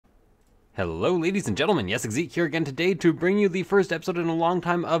Hello ladies and gentlemen, Yessik Ziiq here again today to bring you the first episode in a long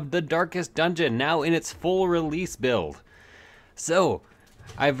time of The Darkest Dungeon, now in its full release build. So,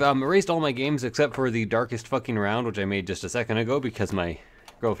 I've erased all my games except for the Darkest Fucking Round, which I made just a second ago because my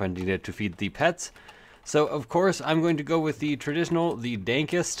girlfriend needed to feed the pets. So, of course, I'm going to go with the traditional, the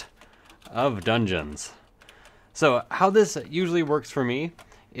dankest of dungeons. So, how this usually works for me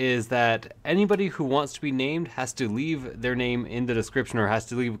is that anybody who wants to be named has to leave their name in the description or has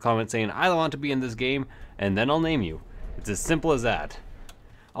to leave a comment saying, I want to be in this game, and then I'll name you. It's as simple as that.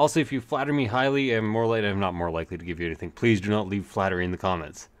 Also, if you flatter me highly, I'm not more likely to give you anything. Please do not leave flattery in the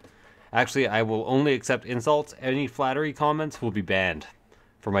comments. Actually, I will only accept insults. Any flattery comments will be banned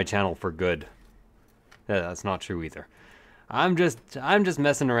for my channel for good. That's not true either. I'm just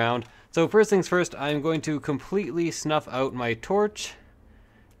messing around. So first things first, I'm going to completely snuff out my torch,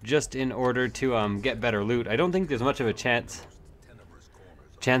 just in order to get better loot. I don't think there's much of a chance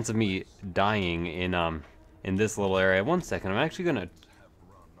of me dying in this little area. One second, I'm actually gonna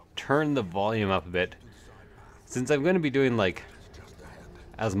turn the volume up a bit, since I'm gonna be doing like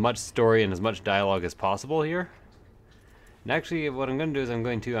as much story and as much dialogue as possible here. And actually, what I'm gonna do is I'm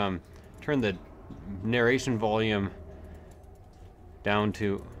going to turn the narration volume down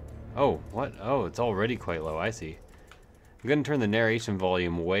to, oh, what? Oh, it's already quite low. I see. I'm going to turn the narration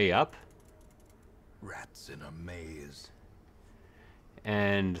volume way up. Rats in a maze.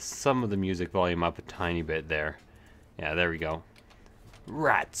 And some of the music volume up a tiny bit there. Yeah, there we go.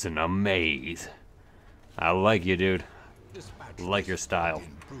 Rats in a maze. I like you, dude. I like your style.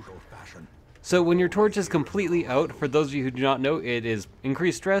 So when your torch is completely out, for those of you who do not know, it is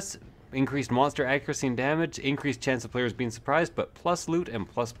increased stress, increased monster accuracy and damage, increased chance of players being surprised, but plus loot and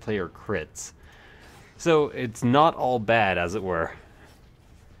plus player crits. So it's not all bad, as it were.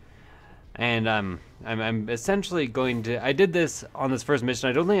 And I'm essentially going to, I did this on this first mission.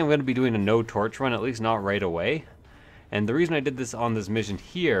 I don't think I'm going to be doing a no torch run, at least not right away. And the reason I did this on this mission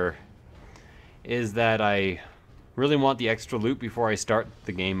here is that I really want the extra loot before I start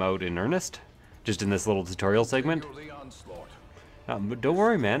the game out in earnest, just in this little tutorial segment. But don't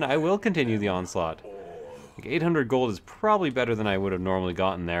worry, man, I will continue the onslaught. Like 800 gold is probably better than I would have normally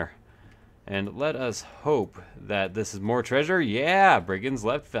gotten there. And let us hope that this is more treasure. Yeah, brigands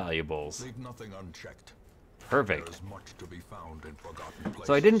left valuables. Leave nothing unchecked. Perfect. There is much to be found in forgotten places.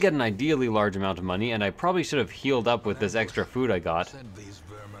 So I didn't get an ideally large amount of money, and I probably should have healed up with this extra food I got. Send these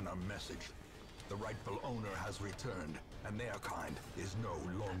vermin a message. The rightful owner has returned, and their kind is no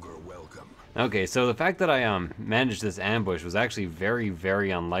longer welcome. Okay, so the fact that I managed this ambush was actually very,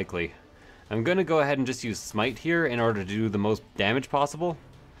 very unlikely. I'm gonna go ahead and just use Smite here in order to do the most damage possible.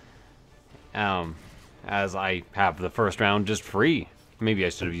 As I have the first round just free. Maybe I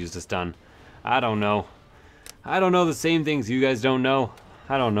should have used a stun. I don't know. I don't know the same things you guys don't know.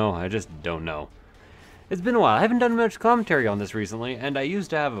 I don't know. I just don't know. It's been a while. I haven't done much commentary on this recently, and I used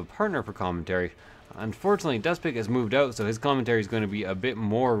to have a partner for commentary. Unfortunately, Dustpick has moved out, so his commentary is going to be a bit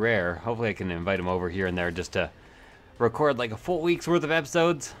more rare. Hopefully I can invite him over here and there just to record like a full week's worth of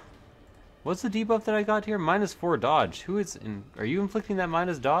episodes. What's the debuff that I got here? -4 dodge. Who is in... Are you inflicting that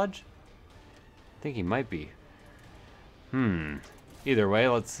minus dodge? I think he might be. Either way,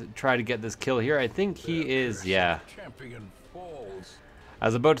 let's try to get this kill here. I think he is, yeah. Champion falls. I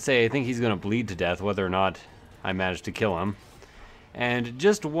was about to say, I think he's going to bleed to death, whether or not I manage to kill him. And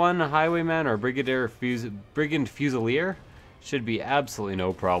just one highwayman or brigand fusilier should be absolutely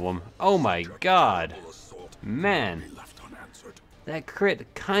no problem. Oh my god. Man. That crit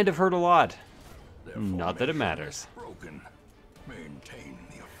kind of hurt a lot. Not that it matters.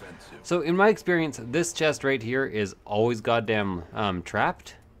 So in my experience, this chest right here is always goddamn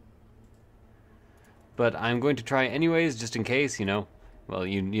trapped. But I'm going to try anyways, just in case, you know. Well,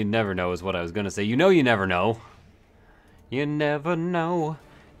 you never know is what I was going to say. You know you never know. You never know.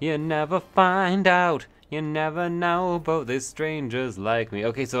 You never find out. You never know about these strangers like me.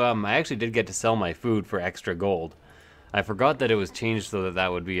 Okay, so I actually did get to sell my food for extra gold. I forgot that it was changed so that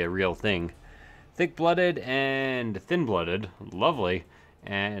that would be a real thing. Thick-blooded and thin-blooded. Lovely.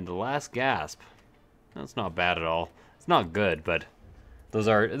 And last gasp. That's not bad at all. It's not good, but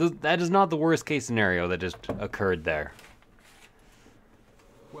that is not the worst case scenario that just occurred there.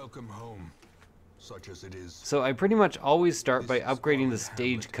 Welcome home, such as it is. So I pretty much always start by upgrading the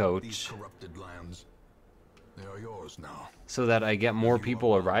stagecoach. Corrupted lands. They are yours now. So that I get more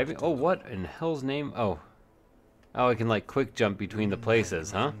people arriving. Oh, what in hell's name? Oh, I can like quick jump between the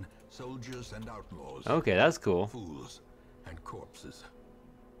places, huh? Soldiers and outlaws. Okay, that's cool. Fools and corpses.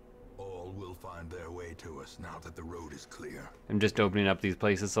 All will find their way to us now that the road is clear. I'm just opening up these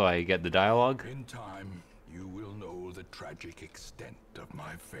places so I get the dialogue. In time, you will know the tragic extent of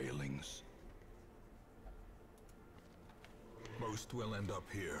my failings. Most will end up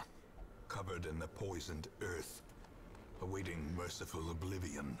here, covered in the poisoned earth, awaiting merciful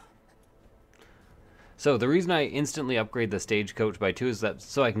oblivion. So the reason I instantly upgrade the stagecoach by 2 is that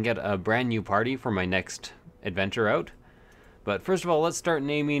so I can get a brand new party for my next adventure out. But first of all, let's start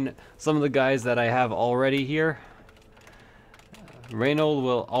naming some of the guys that I have already here. Reynold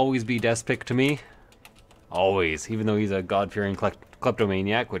will always be desk pick to me. Always, even though he's a god-fearing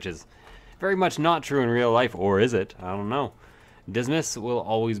kleptomaniac, which is very much not true in real life, or is it? I don't know. Dismas will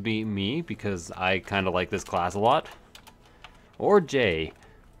always be me, because I kind of like this class a lot. Or Jay.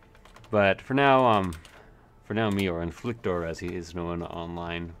 But for now me, or Inflictor as he is known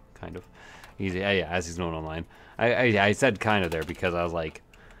online, kind of. Yeah, as he's known online. I said kind of there because I was like,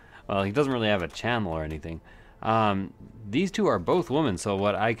 well, he doesn't really have a channel or anything. These two are both women, so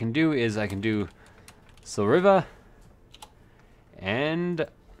what I can do is I can do Silriva and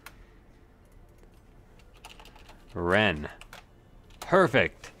Ren.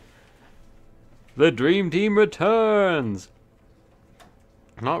 Perfect. The dream team returns.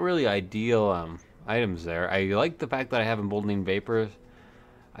 Not really ideal items there. I like the fact that I have emboldening vapor.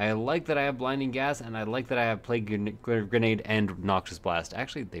 I like that I have blinding gas, and I like that I have plague grenade and noxious blast.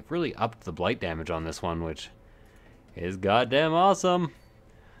 Actually, they've really upped the blight damage on this one, which is goddamn awesome.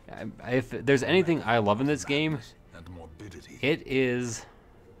 If there's anything I love in this game, it is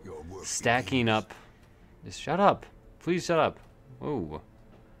stacking up. Just shut up. Please shut up. Ooh.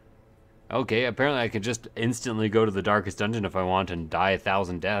 Okay, apparently I could just instantly go to the darkest dungeon if I want and die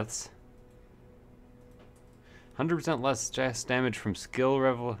 1,000 deaths. 100% less stress damage from skill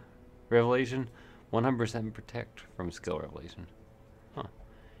revelation. 100% protect from skill revelation. Huh.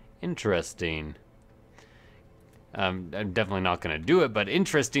 Interesting. I'm definitely not going to do it, but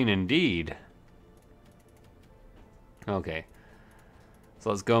interesting indeed. Okay. So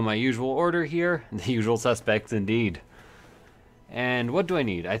let's go in my usual order here. The usual suspects indeed. And what do I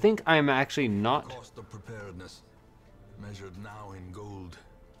need? I think I'm actually not... Cost of preparedness, measured now in gold,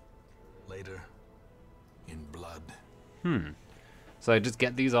 later in blood. So I just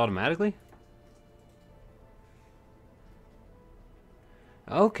get these automatically?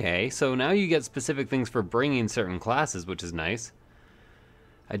 Okay, so now you get specific things for bringing certain classes, which is nice.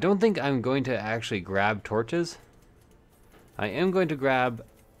 I don't think I'm going to actually grab torches. I am going to grab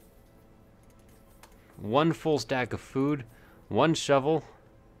 1 full stack of food, 1 shovel,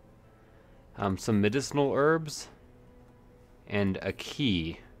 some medicinal herbs, and a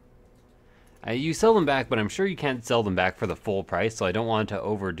key. You sell them back, but I'm sure you can't sell them back for the full price, so I don't want to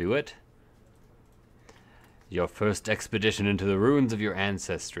overdo it. Your first expedition into the ruins of your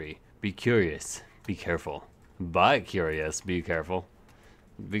ancestry. Be curious. Be careful. Buy curious. Be careful.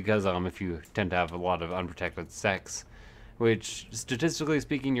 Because if you tend to have a lot of unprotected sex, which statistically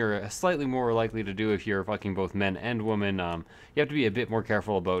speaking you're slightly more likely to do if you're fucking both men and women, you have to be a bit more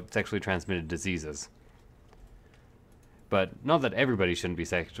careful about sexually transmitted diseases. But not that everybody shouldn't be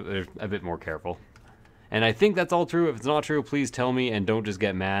a bit more careful. And I think that's all true. If it's not true, please tell me and don't just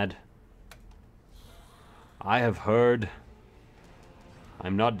get mad. I have heard.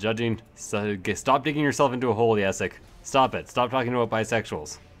 I'm not judging. Stop digging yourself into a hole, Yessik. Stop it. Stop talking about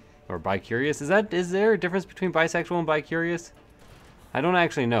bisexuals. Or bi-curious. Is there a difference between bisexual and bi-curious? I don't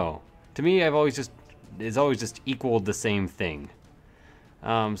actually know. To me, it's always just equaled the same thing.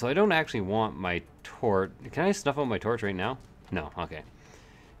 So I don't actually want my torch. Can I snuff out my torch right now? No, okay.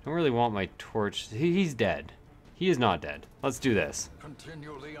 I don't really want my torch. He's dead. He is not dead. Let's do this.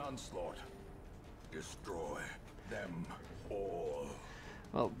 Continue the onslaught. Destroy them all.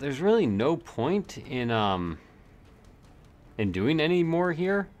 Well, there's really no point in doing any more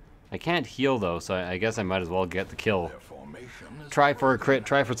here. I can't heal though, so I guess I might as well get the kill. Try for a crit,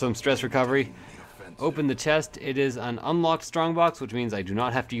 try for some stress recovery. Open the chest. It is an unlocked strongbox, which means I do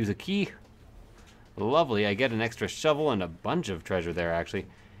not have to use a key. Lovely, I get an extra shovel and a bunch of treasure there actually.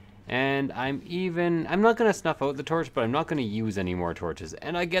 And I'm not gonna snuff out the torch, but I'm not gonna use any more torches.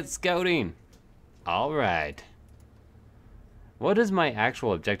 And I get scouting. Alright. What is my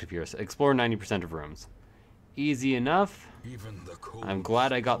actual objective here? Explore 90% of rooms. Easy enough. I'm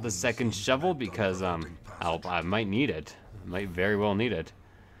glad I got the second shovel because I might need it. I might very well need it.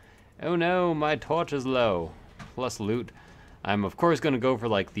 Oh no, my torch is low. Plus loot. I'm of course going to go for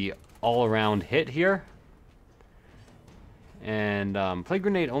like the all-around hit here. And plague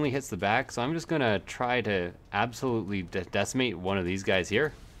grenade only hits the back, so I'm just going to try to absolutely decimate one of these guys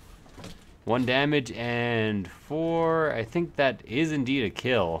here. 1 damage and 4. I think that is indeed a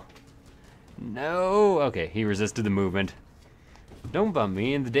kill. No. Okay, he resisted the movement. Don't bump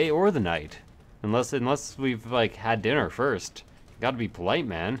me in the day or the night. Unless we've, like, had dinner first. You gotta be polite,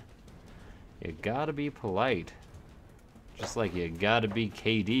 man. You gotta be polite. Just like you gotta be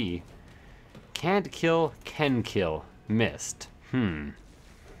KD. Can't kill, can kill. Missed.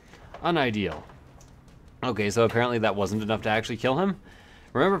 Unideal. Okay, so apparently that wasn't enough to actually kill him.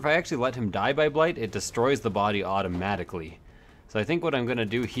 Remember, if I actually let him die by blight, it destroys the body automatically. So I think what I'm gonna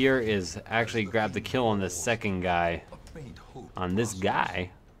do here is actually grab the kill on this second guy. On this guy.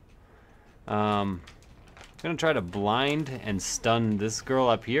 I'm gonna try to blind and stun this girl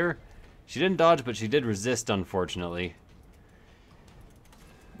up here. She didn't dodge, but she did resist, unfortunately.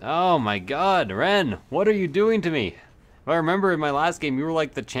 Oh my god, Ren, what are you doing to me? If I remember in my last game, you were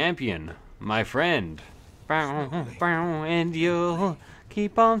like the champion, my friend. And you'll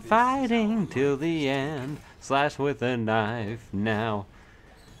keep on fighting till the end. Slash with a knife now.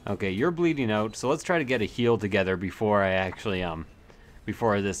 Okay, you're bleeding out, so let's try to get a heal together before I actually,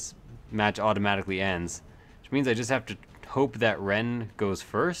 before this match automatically ends. Which means I just have to hope that Ren goes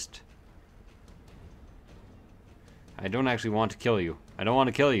first. I don't actually want to kill you. I don't want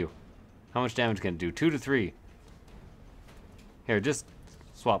to kill you. How much damage can it do? 2 to 3. Here, just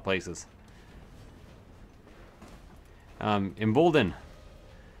swap places. Embolden.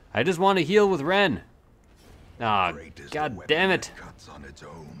 I just want to heal with Ren. Ah, god damn it.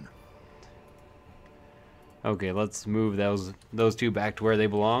 Okay, let's move those two back to where they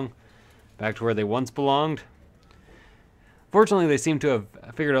belong. Back to where they once belonged. Fortunately, they seem to have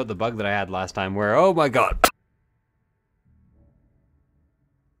figured out the bug that I had last time where, oh my god.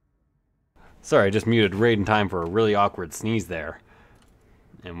 Sorry, I just muted right in time for a really awkward sneeze there.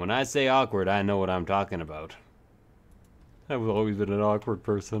 And when I say awkward, I know what I'm talking about. I've always been an awkward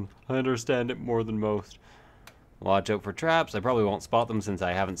person. I understand it more than most. Watch out for traps. I probably won't spot them since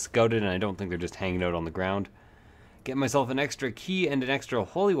I haven't scouted and I don't think they're just hanging out on the ground. Get myself an extra key and an extra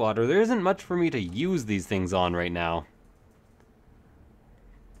holy water. There isn't much for me to use these things on right now.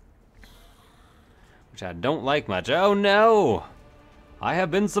 Which I don't like much. Oh no! I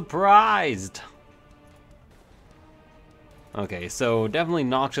have been surprised! Okay, so definitely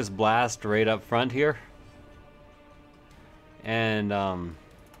Noxious Blast right up front here. And,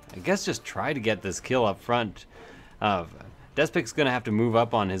 I guess just try to get this kill up front. Despic's gonna have to move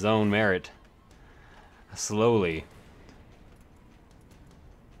up on his own merit. Slowly.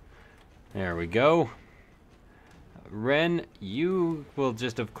 There we go. Ren, you will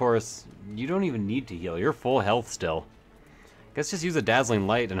just, of course, you don't even need to heal. You're full health still. Guess just use a Dazzling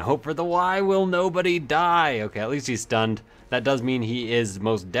Light and hope for the why will nobody die. Okay, at least he's stunned. That does mean he is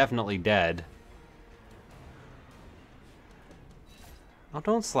most definitely dead. Oh,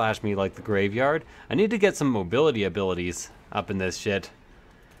 don't slash me like the graveyard. I need to get some mobility abilities up in this shit.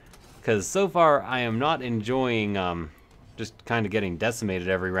 Because so far, I am not enjoying, just kind of getting decimated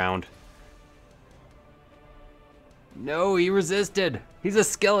every round. No, he resisted. He's a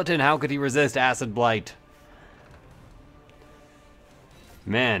skeleton. How could he resist Acid Blight?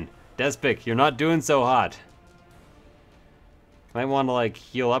 Man, Despic, you're not doing so hot. Might want to, like,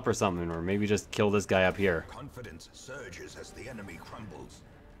 heal up or something, or maybe just kill this guy up here. Confidence surges as the enemy crumbles.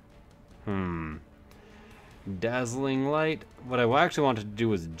 Dazzling Light. What I actually wanted to do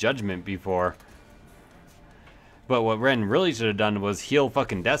was Judgment before. But what Ren really should have done was heal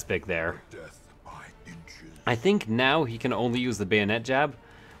fucking Despic there. Death by inches. I think now he can only use the bayonet jab,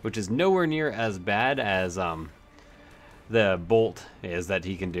 which is nowhere near as bad as, the bolt is that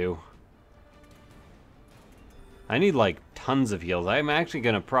he can do. I need like tons of heals. I'm actually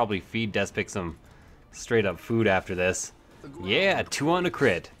gonna probably feed Despic some straight up food after this. Yeah, 2 on a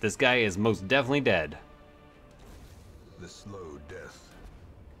crit. This guy is most definitely dead. The slow death.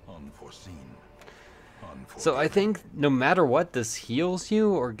 Unforeseen. So I think no matter what, this heals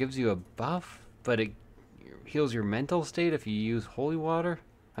you or gives you a buff, but it heals your mental state if you use holy water.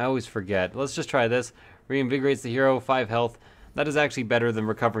 I always forget. Let's just try this. Reinvigorates the hero, 5 health. That is actually better than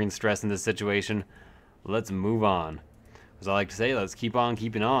recovering stress in this situation. Let's move on. As I like to say, let's keep on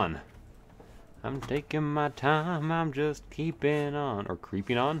keeping on. I'm taking my time, I'm just keeping on. Or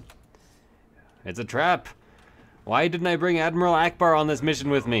creeping on? It's a trap. Why didn't I bring Admiral Akbar on this mission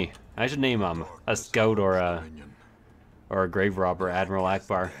with me? I should name him a scout or a grave robber, Admiral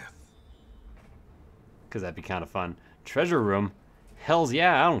Akbar. Because that'd be kind of fun. Treasure room? Hells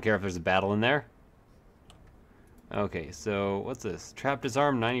yeah, I don't care if there's a battle in there. Okay, so what's this? Trap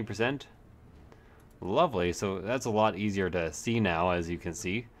disarm 90%. Lovely, so that's a lot easier to see now, as you can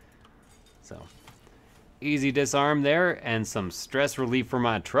see. So, easy disarm there, and some stress relief for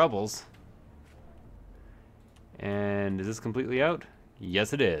my troubles. And is this completely out?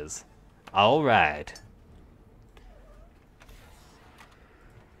 Yes, it is. Alright.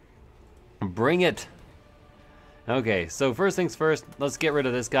 Bring it. Okay, so first things first, let's get rid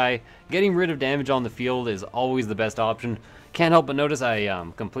of this guy. Getting rid of damage on the field is always the best option. Can't help but notice I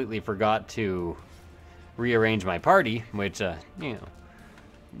completely forgot to rearrange my party, which, you know,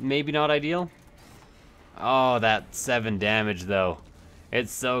 maybe not ideal. Oh, that 7 damage, though.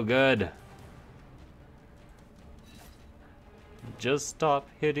 It's so good. Just stop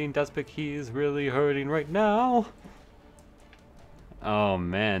hitting Despot. He's really hurting right now. Oh,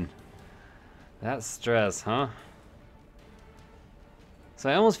 man. That's stress, huh? So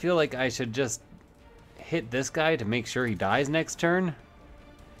I almost feel like I should just hit this guy to make sure he dies next turn.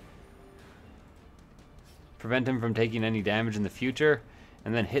 Prevent him from taking any damage in the future.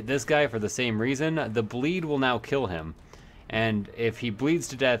 And then hit this guy for the same reason. The bleed will now kill him. And if he bleeds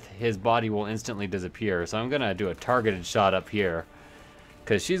to death, his body will instantly disappear. So I'm going to do a targeted shot up here.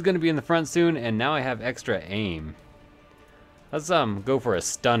 Because she's going to be in the front soon, and now I have extra aim. Let's go for a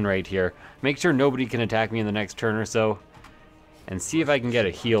stun right here. Make sure nobody can attack me in the next turn or so. And see if I can get a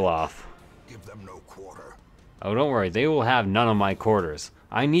heal off. Give them no quarter. Oh, don't worry. They will have none of my quarters.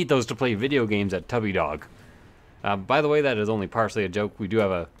 I need those to play video games at Tubby Dog. By the way, that is only partially a joke. We do have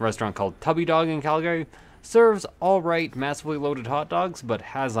a restaurant called Tubby Dog in Calgary. Serves alright massively loaded hot dogs, but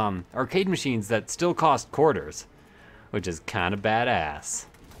has arcade machines that still cost quarters. Which is kind of badass.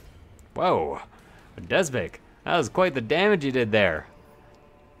 Whoa. Despot, that was quite the damage you did there.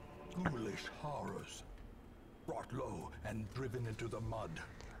 Ghoulish horrors. Brought low and driven into the mud.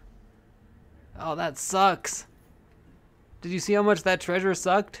 Oh, that sucks. Did you see how much that treasure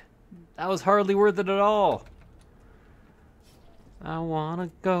sucked? That was hardly worth it at all. I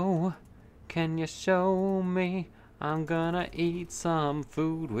wanna go. Can you show me? I'm gonna eat some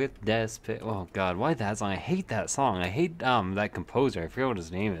food with Despot. Oh god, why that song? I hate that song. I hate that composer. I forget what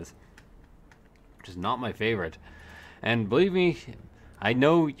his name is. Which is not my favorite. And believe me, I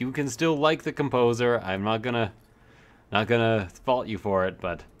know you can still like the composer. I'm not gonna fault you for it,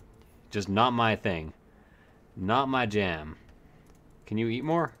 but just not my thing. Not my jam. Can you eat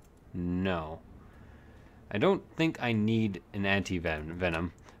more? No. I don't think I need an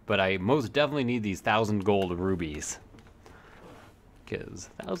anti-venom, but I most definitely need these 1,000 gold rubies. Because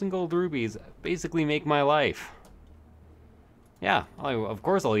 1,000 gold rubies basically make my life. Yeah, of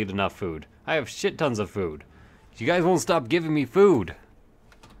course I'll eat enough food. I have shit tons of food. You guys won't stop giving me food.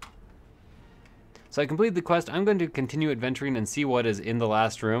 So I completed the quest. I'm going to continue adventuring and see what is in the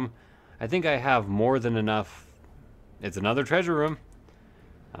last room. I think I have more than enough. It's another treasure room.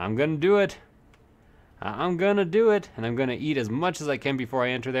 I'm gonna do it. I'm gonna do it, and I'm gonna eat as much as I can before I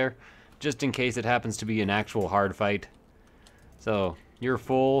enter there, just in case it happens to be an actual hard fight. So, you're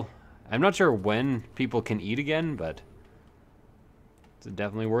full. I'm not sure when people can eat again, but it's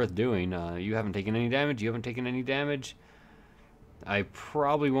definitely worth doing. You haven't taken any damage, you haven't taken any damage. I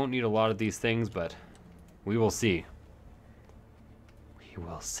probably won't need a lot of these things, but we will see. We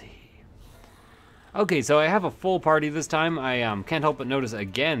will see. Okay, so I have a full party this time. I can't help but notice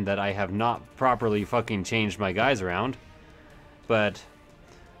again that I have not properly fucking changed my guys around. But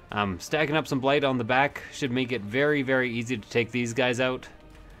stacking up some blight on the back should make it very, very easy to take these guys out.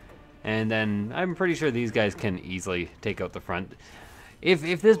 And then I'm pretty sure these guys can easily take out the front.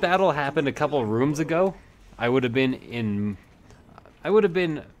 If this battle happened a couple rooms ago, I would have been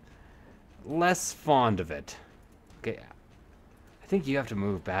less fond of it. Okay, I think you have to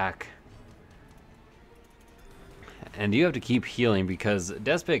move back. And you have to keep healing because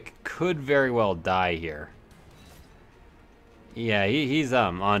Despot could very well die here. Yeah, he's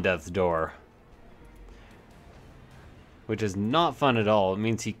on death's door. Which is not fun at all. It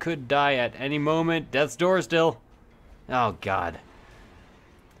means he could die at any moment. Death's door still. Oh god.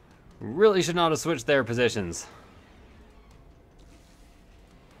 Really should not have switched their positions.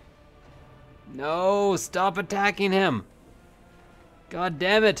 No, stop attacking him. God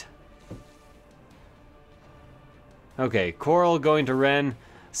damn it. Okay, Coral going to Ren.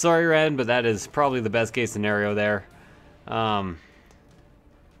 Sorry, Ren, but that is probably the best case scenario there.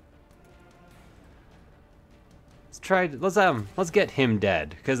 Let's get him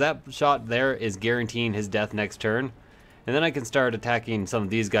dead, because that shot there is guaranteeing his death next turn. And then I can start attacking some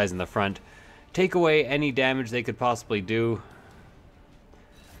of these guys in the front. Take away any damage they could possibly do.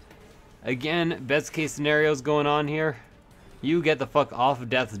 Again, best case scenarios going on here. You get the fuck off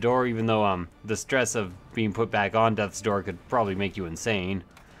of Death's Door, even though the stress of being put back on Death's Door could probably make you insane.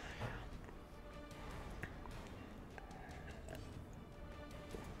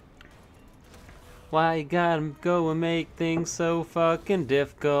 Why you gotta go and make things so fucking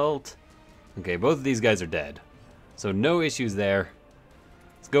difficult? Okay, both of these guys are dead. So no issues there.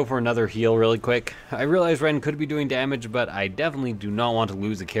 Let's go for another heal really quick. I realize Ren could be doing damage, but I definitely do not want to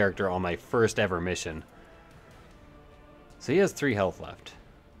lose a character on my first ever mission. So he has 3 health left.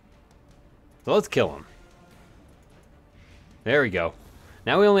 So let's kill him. There we go.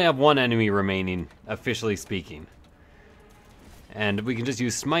 Now we only have 1 enemy remaining, officially speaking. And we can just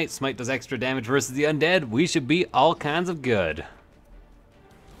use Smite. Smite does extra damage versus the undead. We should be all kinds of good.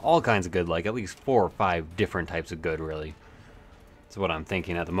 All kinds of good, like at least 4 or 5 different types of good, really. That's what I'm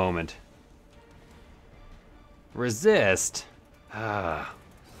thinking at the moment. Resist? Fine,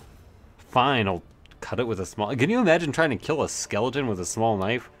 I'll cut it with a small... Can you imagine trying to kill a skeleton with a small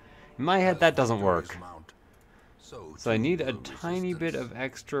knife? In my head, that doesn't work. So I need a tiny bit of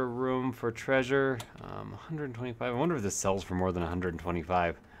extra room for treasure. 125. I wonder if this sells for more than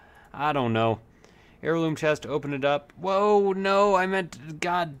 125. I don't know. Heirloom chest, open it up. Whoa, no, I meant,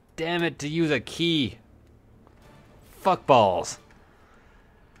 god damn it, to use a key. Fuck balls.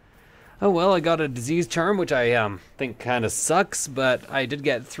 Oh well, I got a disease charm, which I think kind of sucks, but I did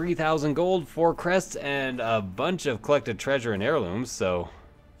get 3,000 gold, 4 crests, and a bunch of collected treasure and heirlooms, so...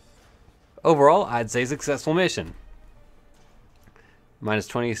 Overall, I'd say successful mission. Minus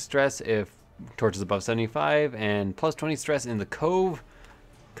 20 stress if torch is above 75, and plus 20 stress in the cove.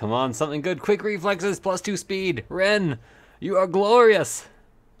 Come on, something good. Quick reflexes, plus 2 speed. Ren, you are glorious.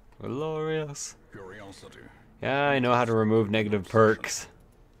 Glorious. Curiosity. Yeah, I know how to remove negative perks.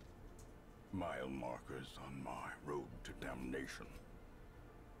 Mile markers on my road to damnation.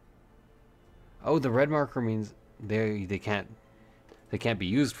 Oh, the red marker means they can't be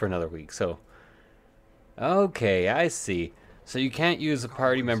used for another week. So, okay, I see. So you can't use the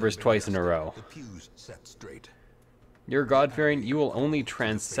party members twice in a row. The pews set straight. You're God-fearing. You will only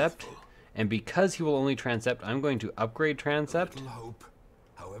transept, and because he will only transept, I'm going to upgrade transept. Little hope,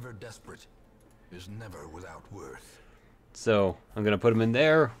 however desperate, is never without worth. So I'm gonna put him in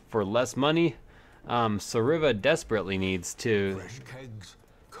there for less money. Sariva desperately needs to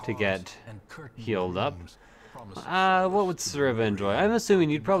get healed up. What would Sariva enjoy? I'm assuming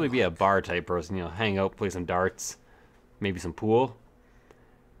you'd probably be a bar type person. You know, hang out, play some darts, maybe some pool.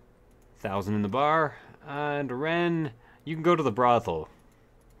 1,000 in the bar. And Ren, you can go to the brothel.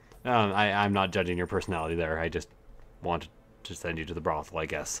 I'm not judging your personality there. I just wanted to send you to the brothel, I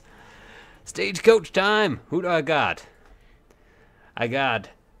guess. Stagecoach time! Who do I got? I got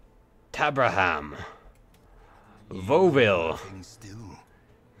Tabraham, Voville,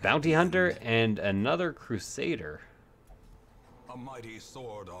 Bounty Hunter, and another Crusader. A mighty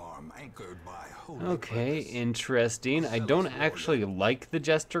sword arm anchored by holy Okay, purpose. interesting. I don't actually like the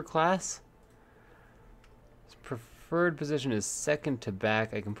Jester class. His preferred position is second to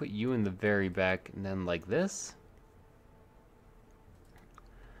back. I can put you in the very back, and then like this.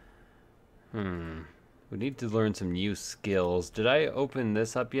 We need to learn some new skills. Did I open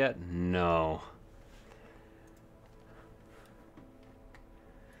this up yet? No.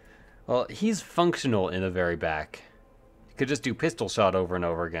 Well, he's functional in the very back. You could just do pistol shot over and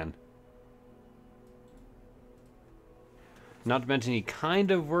over again. Not to mention he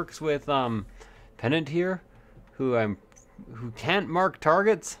kind of works with Pennant here, who can't mark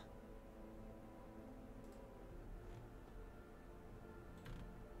targets.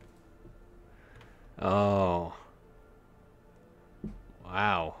 Oh.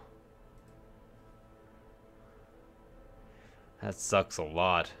 Wow. That sucks a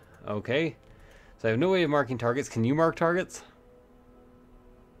lot. Okay. So I have no way of marking targets. Can you mark targets?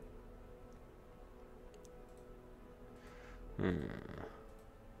 I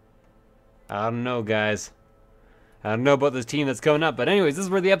don't know, guys. I don't know about this team that's coming up. But anyways, this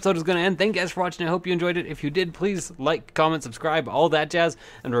is where the episode is going to end. Thank you guys for watching. I hope you enjoyed it. If you did, please like, comment, subscribe, all that jazz.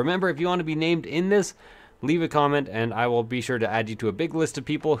 And remember, if you want to be named in this, leave a comment, and I will be sure to add you to a big list of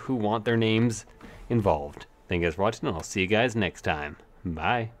people who want their names involved. Thank you guys for watching, and I'll see you guys next time.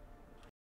 Bye.